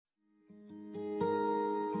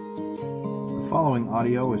following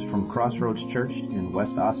audio is from CrossRoads Church in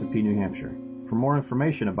West Ossipee, New Hampshire. For more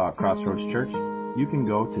information about CrossRoads Church, you can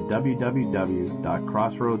go to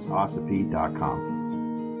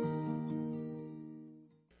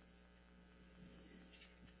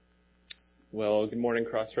www.crossroadsossipee.com. Well, good morning,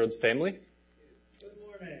 Crossroads family. Good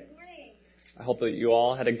morning. Good morning. I hope that you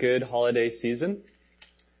all had a good holiday season.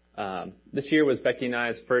 This year was Becky and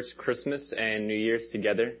I's first Christmas and New Year's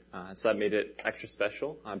together, so that made it extra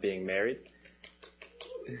special, being married.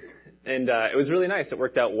 And it was really nice. It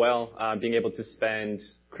worked out well, being able to spend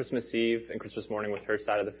Christmas Eve and Christmas morning with her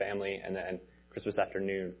side of the family, and then Christmas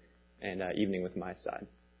afternoon and evening with my side.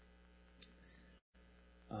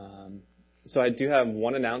 So I do have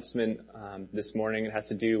one announcement this morning. It has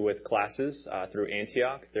to do with classes through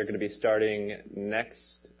Antioch. They're going to be starting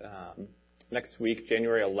next week.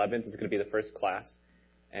 January 11th is going to be the first class.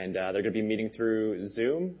 And they're going to be meeting through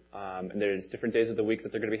Zoom. And there's different days of the week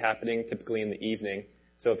that they're going to be happening, typically in the evening.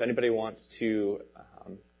 So if anybody wants to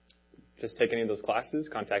just take any of those classes,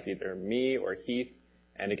 contact either me or Heath.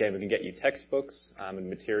 And again, we can get you textbooks and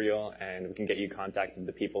material, and we can get you contact with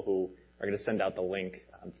the people who are going to send out the link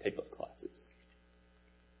to take those classes.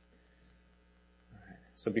 All right.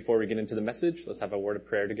 So before we get into the message, let's have a word of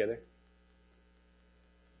prayer together.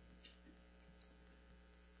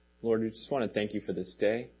 Lord, we just want to thank you for this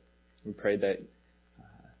day. We pray that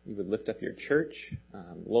you would lift up your church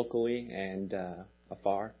locally and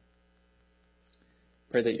afar.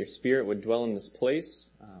 Pray that your spirit would dwell in this place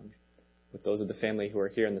with those of the family who are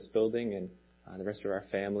here in this building and the rest of our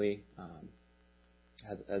family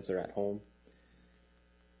as they're at home.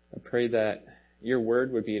 I pray that your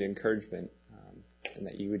word would be an encouragement and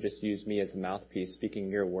that you would just use me as a mouthpiece speaking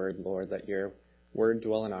your word, Lord. Let your word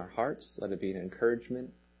dwell in our hearts. Let it be an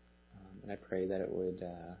encouragement. And I pray that it would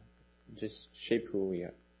just shape who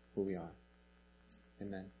we are.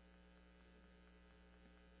 Amen.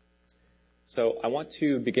 So I want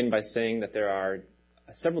to begin by saying that there are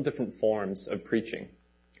several different forms of preaching.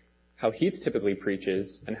 How Heath typically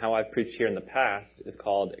preaches and how I've preached here in the past is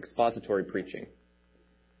called expository preaching.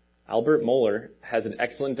 Albert Mohler has an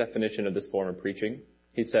excellent definition of this form of preaching.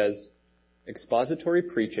 He says, expository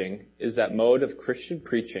preaching is that mode of Christian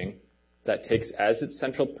preaching that takes as its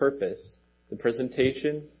central purpose the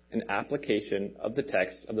presentation and application of the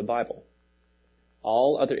text of the Bible.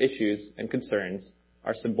 All other issues and concerns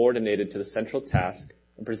are subordinated to the central task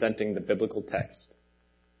of presenting the biblical text.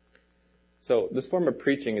 So this form of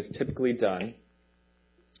preaching is typically done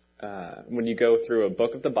when you go through a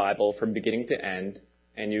book of the Bible from beginning to end,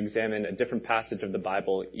 and you examine a different passage of the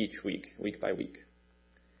Bible each week, week by week.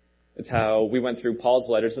 It's how we went through Paul's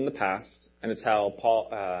letters in the past, and it's how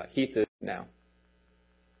Heath is now.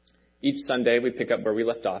 Each Sunday, we pick up where we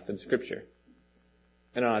left off in Scripture.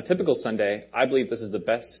 And on a typical Sunday, I believe this is the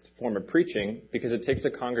best form of preaching because it takes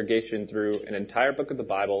a congregation through an entire book of the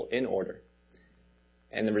Bible in order.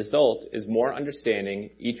 And the result is more understanding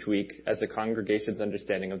each week as the congregation's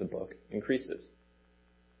understanding of the book increases.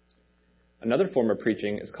 Another form of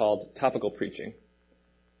preaching is called topical preaching.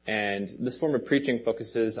 And this form of preaching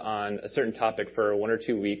focuses on a certain topic for 1 or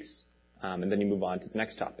 2 weeks, and then you move on to the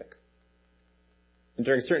next topic. And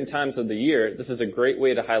during certain times of the year, this is a great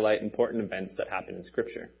way to highlight important events that happen in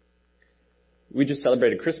Scripture. We just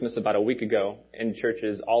celebrated Christmas about a week ago, and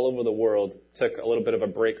churches all over the world took a little bit of a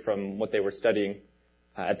break from what they were studying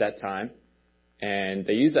at that time, and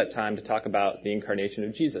they used that time to talk about the incarnation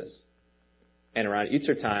of Jesus. And around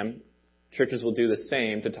Easter time, churches will do the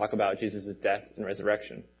same to talk about Jesus' death and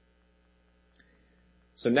resurrection.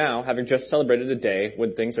 So now, having just celebrated a day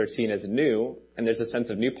when things are seen as new, and there's a sense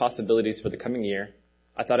of new possibilities for the coming year,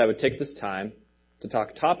 I thought I would take this time to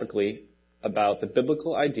talk topically about the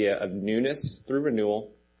biblical idea of newness through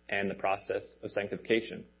renewal and the process of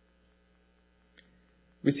sanctification.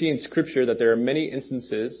 We see in Scripture that there are many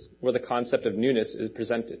instances where the concept of newness is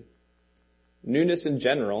presented. Newness in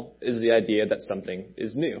general is the idea that something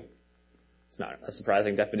is new. It's not a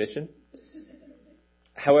surprising definition.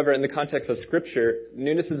 However, in the context of Scripture,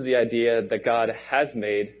 newness is the idea that God has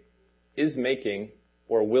made, is making,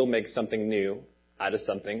 or will make something new out of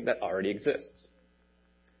something that already exists.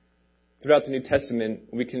 Throughout the New Testament,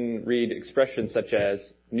 we can read expressions such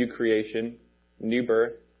as new creation, new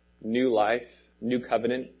birth, new life, new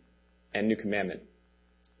covenant, and new commandment.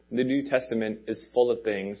 The New Testament is full of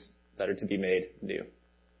things that are to be made new.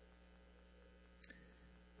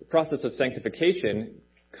 The process of sanctification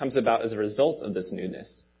comes about as a result of this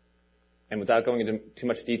newness. And without going into too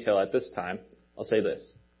much detail at this time, I'll say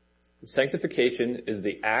this. Sanctification is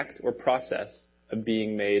the act or process of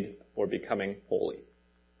being made or becoming holy.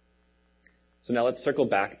 So now let's circle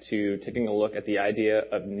back to taking a look at the idea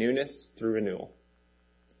of newness through renewal.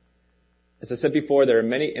 As I said before, there are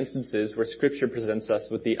many instances where Scripture presents us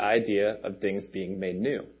with the idea of things being made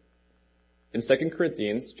new. In 2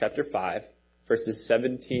 Corinthians chapter 5, verses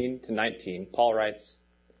 17 to 19, Paul writes,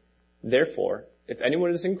 "Therefore, if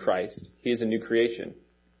anyone is in Christ, he is a new creation.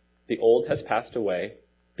 The old has passed away.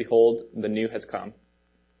 Behold, the new has come.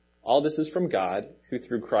 All this is from God, who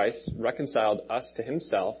through Christ reconciled us to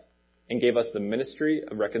himself and gave us the ministry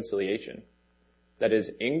of reconciliation. That is,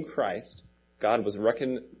 in Christ, God was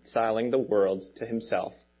reconciling the world to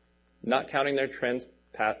himself, not counting their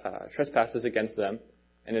trespasses against them,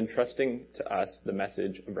 and entrusting to us the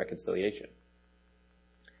message of reconciliation."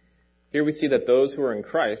 Here we see that those who are in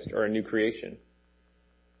Christ are a new creation.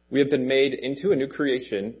 We have been made into a new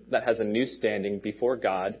creation that has a new standing before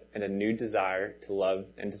God and a new desire to love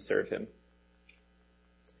and to serve him.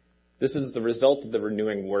 This is the result of the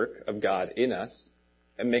renewing work of God in us,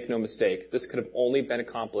 and make no mistake, this could have only been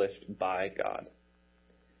accomplished by God.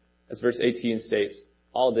 As verse 18 states,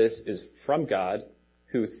 all this is from God,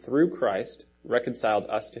 who through Christ reconciled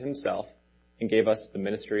us to himself and gave us the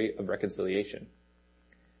ministry of reconciliation.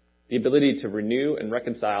 The ability to renew and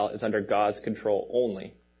reconcile is under God's control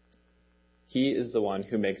only. He is the one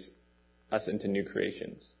who makes us into new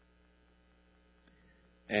creations.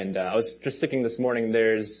 And I was just thinking this morning,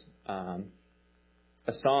 there's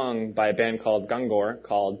a song by a band called Gangor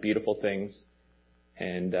called Beautiful Things.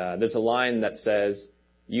 And there's a line that says,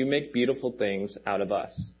 "You make beautiful things out of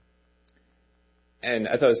us." And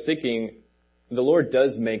as I was thinking, the Lord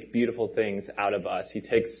does make beautiful things out of us. He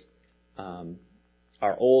takes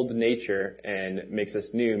our old nature and makes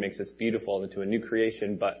us new, makes us beautiful into a new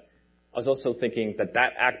creation. But I was also thinking that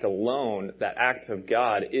act alone, that act of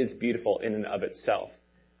God, is beautiful in and of itself.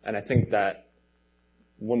 And I think that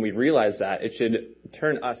when we realize that, it should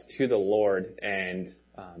turn us to the Lord and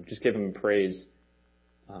just give him praise.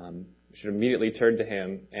 We should immediately turn to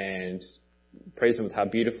him and praise him with how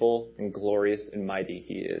beautiful and glorious and mighty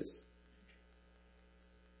he is.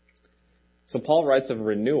 So Paul writes of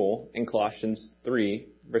renewal in Colossians 3,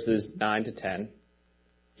 verses 9 to 10.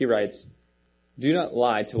 He writes, "Do not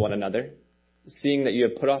lie to one another, seeing that you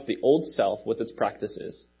have put off the old self with its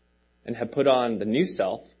practices, and have put on the new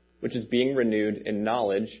self, which is being renewed in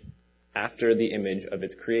knowledge after the image of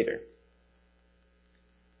its creator."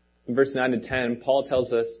 In verse 9 to 10, Paul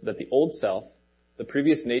tells us that the old self, the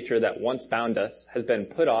previous nature that once bound us, has been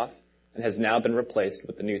put off and has now been replaced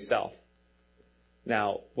with the new self.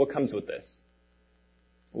 Now, what comes with this?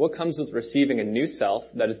 What comes with receiving a new self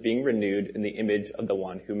that is being renewed in the image of the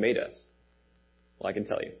one who made us? Well, I can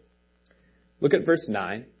tell you. Look at verse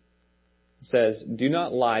 9. It says, "Do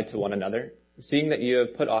not lie to one another, seeing that you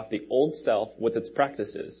have put off the old self with its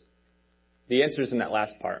practices." The answer is in that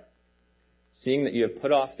last part. Seeing that you have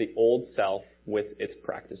put off the old self with its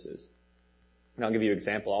practices. And I'll give you an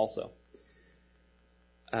example also.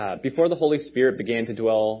 Before the Holy Spirit began to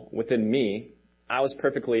dwell within me, I was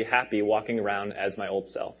perfectly happy walking around as my old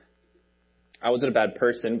self. I wasn't a bad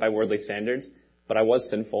person by worldly standards, but I was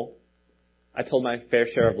sinful. I told my fair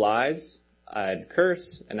share of lies, I'd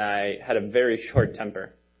curse, and I had a very short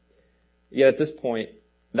temper. Yet at this point,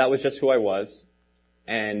 that was just who I was,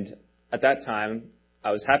 and at that time,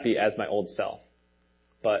 I was happy as my old self.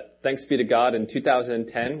 But thanks be to God, in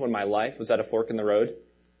 2010, when my life was at a fork in the road,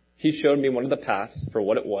 he showed me one of the paths for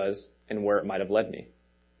what it was and where it might have led me.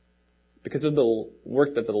 Because of the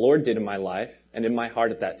work that the Lord did in my life and in my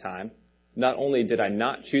heart at that time, not only did I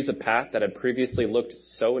not choose a path that had previously looked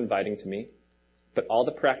so inviting to me, but all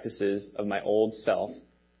the practices of my old self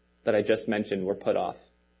that I just mentioned were put off.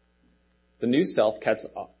 The new self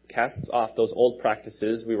casts off those old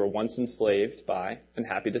practices we were once enslaved by and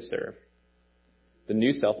happy to serve. The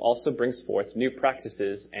new self also brings forth new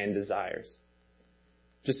practices and desires.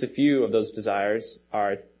 Just a few of those desires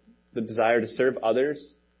are the desire to serve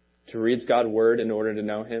others, to read God's word in order to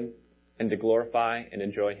know him, and to glorify and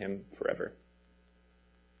enjoy him forever.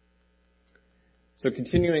 So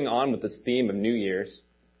continuing on with this theme of New Year's,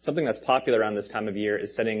 something that's popular around this time of year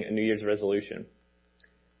is setting a New Year's resolution.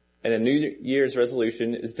 And a New Year's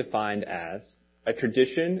resolution is defined as a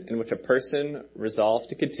tradition in which a person resolves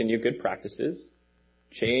to continue good practices,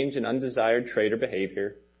 change an undesired trait or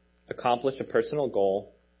behavior, accomplish a personal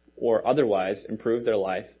goal, or otherwise improve their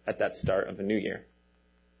life at that start of a new year.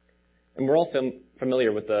 And we're all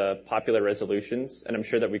familiar with the popular resolutions, and I'm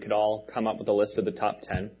sure that we could all come up with a list of the top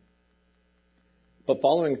 10. But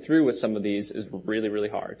following through with some of these is really, really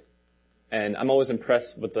hard. And I'm always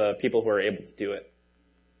impressed with the people who are able to do it.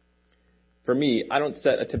 For me, I don't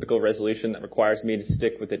set a typical resolution that requires me to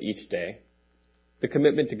stick with it each day. The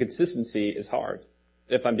commitment to consistency is hard.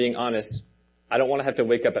 If I'm being honest, I don't want to have to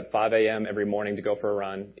wake up at 5 a.m. every morning to go for a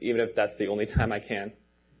run, even if that's the only time I can.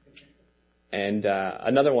 And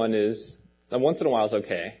another one is, once in a while is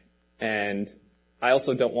okay. And I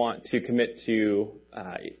also don't want to commit to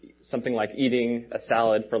something like eating a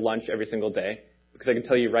salad for lunch every single day, because I can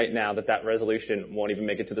tell you right now that resolution won't even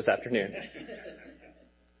make it to this afternoon.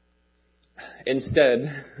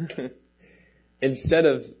 Instead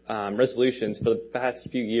of resolutions, for the past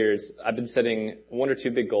few years, I've been setting 1 or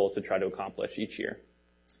 2 big goals to try to accomplish each year.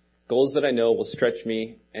 Goals that I know will stretch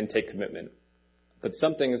me and take commitment. But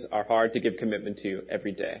some things are hard to give commitment to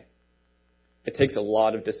every day. It takes a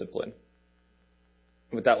lot of discipline.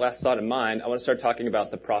 With that last thought in mind, I want to start talking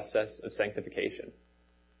about the process of sanctification.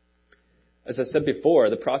 As I said before,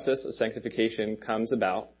 the process of sanctification comes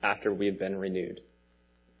about after we have been renewed.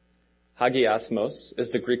 Hagiasmos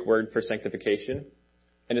is the Greek word for sanctification,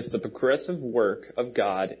 and it's the progressive work of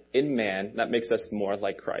God in man that makes us more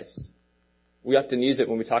like Christ. We often use it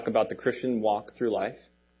when we talk about the Christian walk through life.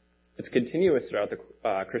 It's continuous throughout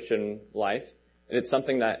the Christian life, and it's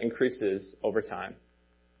something that increases over time.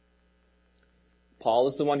 Paul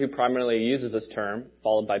is the one who primarily uses this term,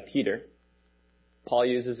 followed by Peter. Paul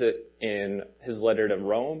uses it in his letter to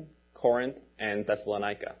Rome, Corinth, and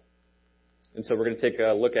Thessalonica. And so we're going to take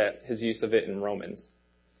a look at his use of it in Romans.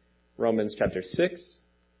 Romans chapter 6,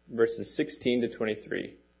 verses 16 to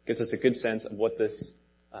 23 gives us a good sense of what this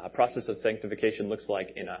process of sanctification looks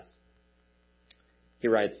like in us. He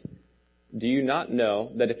writes, "Do you not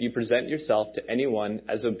know that if you present yourself to anyone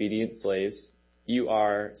as obedient slaves, you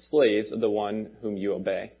are slaves of the one whom you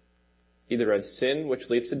obey, either of sin which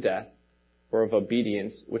leads to death, or of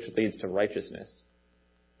obedience which leads to righteousness?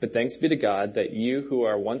 But thanks be to God that you who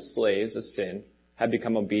are once slaves of sin have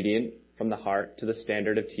become obedient from the heart to the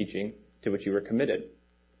standard of teaching to which you were committed.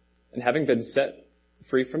 And having been set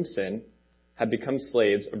free from sin, have become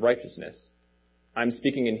slaves of righteousness. I'm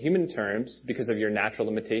speaking in human terms because of your natural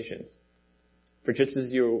limitations. For just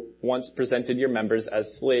as you once presented your members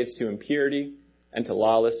as slaves to impurity and to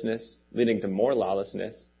lawlessness, leading to more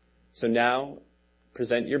lawlessness, so now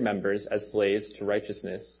present your members as slaves to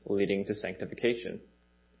righteousness, leading to sanctification.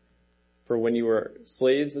 For when you were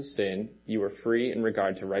slaves of sin, you were free in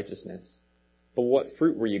regard to righteousness. But what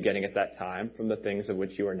fruit were you getting at that time from the things of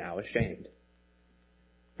which you are now ashamed?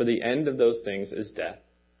 For the end of those things is death.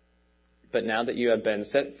 But now that you have been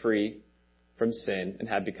set free from sin and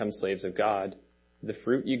have become slaves of God, the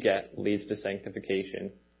fruit you get leads to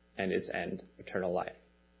sanctification and its end, eternal life.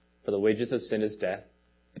 For the wages of sin is death,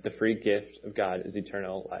 but the free gift of God is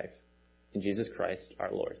eternal life in Jesus Christ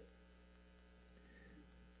our Lord."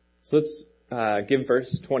 So let's give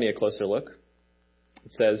verse 20 a closer look.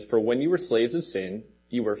 It says, "For when you were slaves of sin,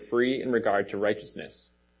 you were free in regard to righteousness."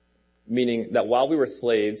 Meaning that while we were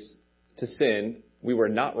slaves to sin, we were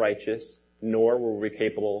not righteous, nor were we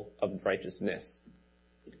capable of righteousness.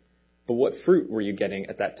 But what fruit were you getting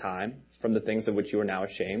at that time from the things of which you are now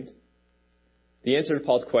ashamed? The answer to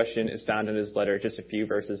Paul's question is found in his letter just a few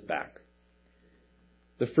verses back.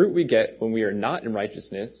 The fruit we get when we are not in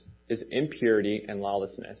righteousness is impurity and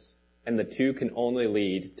lawlessness, and the two can only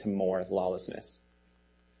lead to more lawlessness.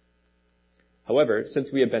 However,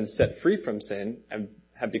 since we have been set free from sin and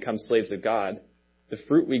have become slaves of God, the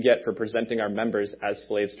fruit we get for presenting our members as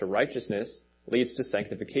slaves to righteousness leads to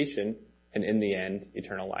sanctification and, in the end,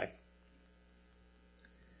 eternal life.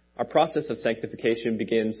 Our process of sanctification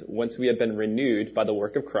begins once we have been renewed by the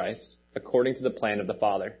work of Christ according to the plan of the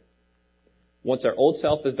Father. Once our old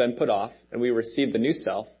self has been put off and we receive the new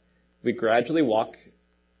self, we gradually walk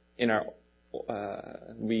in our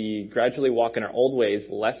old ways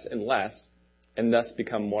less and less, and thus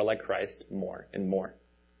become more like Christ more and more.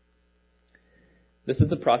 This is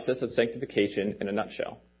the process of sanctification in a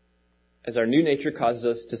nutshell. As our new nature causes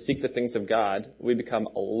us to seek the things of God, we become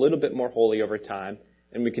a little bit more holy over time,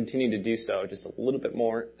 and we continue to do so just a little bit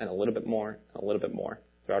more and a little bit more and a little bit more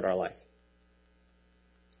throughout our life.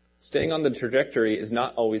 Staying on the trajectory is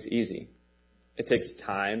not always easy. It takes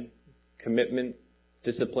time, commitment,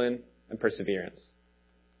 discipline, and perseverance.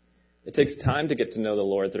 It takes time to get to know the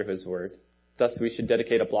Lord through His Word. Thus, we should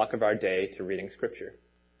dedicate a block of our day to reading Scripture.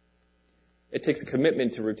 It takes a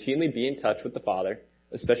commitment to routinely be in touch with the Father,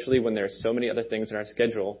 especially when there are so many other things in our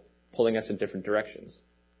schedule pulling us in different directions.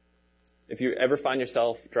 If you ever find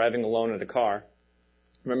yourself driving alone in a car,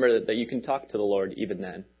 remember that you can talk to the Lord even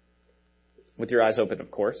then. With your eyes open,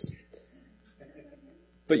 of course.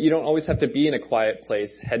 But you don't always have to be in a quiet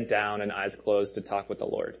place, head down and eyes closed to talk with the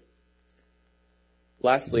Lord.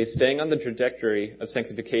 Lastly, staying on the trajectory of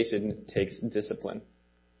sanctification takes discipline.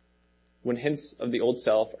 When hints of the old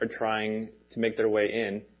self are trying to make their way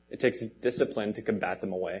in, it takes discipline to combat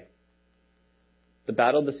them away. The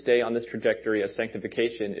battle to stay on this trajectory of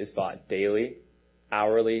sanctification is fought daily,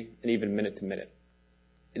 hourly, and even minute to minute.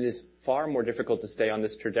 It is far more difficult to stay on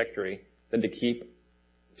this trajectory than to keep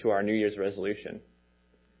to our New Year's resolution.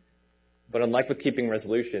 But unlike with keeping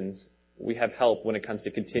resolutions, we have help when it comes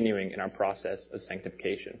to continuing in our process of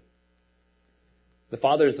sanctification. The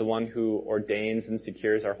Father is the one who ordains and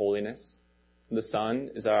secures our holiness. The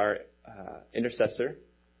Son is our intercessor,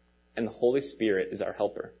 and the Holy Spirit is our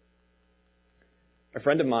helper. A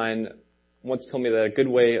friend of mine once told me that a good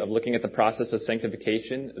way of looking at the process of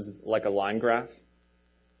sanctification is like a line graph.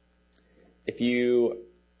 If you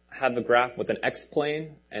have a graph with an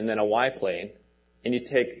x-plane and then a y-plane, and you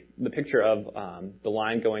take the picture of the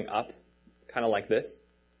line going up, kind of like this,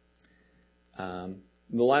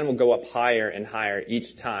 the line will go up higher and higher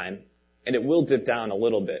each time, and it will dip down a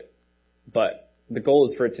little bit. But the goal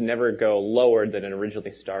is for it to never go lower than it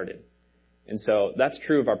originally started. And so that's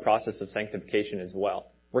true of our process of sanctification as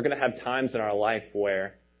well. We're going to have times in our life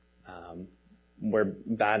where we're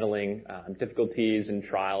battling difficulties and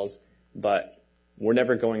trials, but we're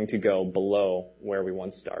never going to go below where we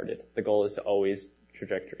once started. The goal is to always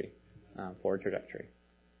forward trajectory.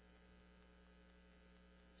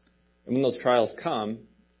 And when those trials come,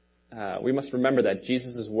 we must remember that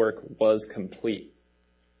Jesus' work was complete.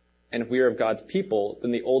 And if we are of God's people,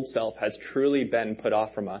 then the old self has truly been put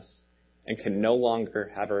off from us and can no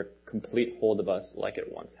longer have a complete hold of us like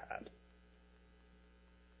it once had.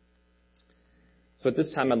 So at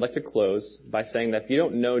this time, I'd like to close by saying that if you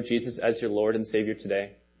don't know Jesus as your Lord and Savior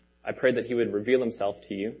today, I pray that he would reveal himself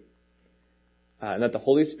to you, and that the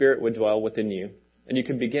Holy Spirit would dwell within you. And you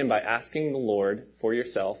can begin by asking the Lord for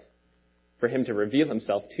yourself, for him to reveal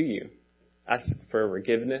himself to you. Ask for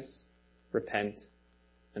forgiveness, repent,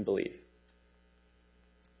 and believe.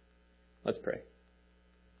 Let's pray.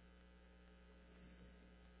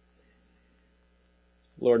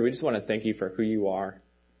 Lord, we just want to thank you for who you are,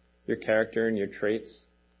 your character and your traits.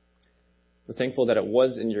 We're thankful that it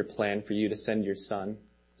was in your plan for you to send your Son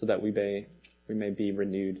so that we may be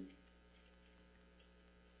renewed.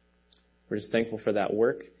 We're just thankful for that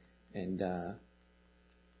work, and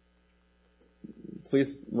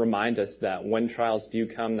please remind us that when trials do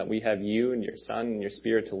come, that we have you and your Son and your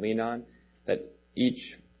Spirit to lean on, that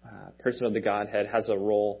each person of the Godhead has a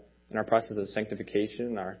role in our process of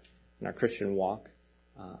sanctification, in our Christian walk,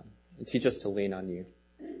 and teach us to lean on you.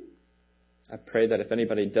 I pray that if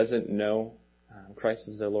anybody doesn't know Christ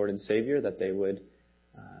as their Lord and Savior, that they would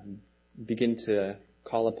begin to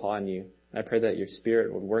call upon you. I pray that your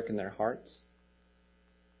Spirit would work in their hearts.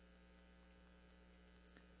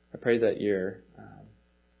 I pray that your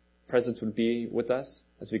presence would be with us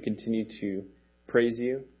as we continue to praise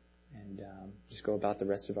you and just go about the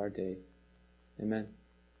rest of our day. Amen.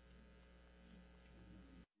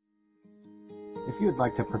 If you would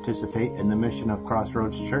like to participate in the mission of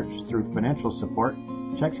CrossRoads Church through financial support,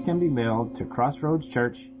 checks can be mailed to CrossRoads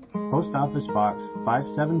Church, Post Office Box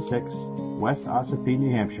 576, West Ossipee,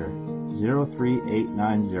 New Hampshire,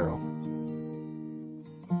 03890.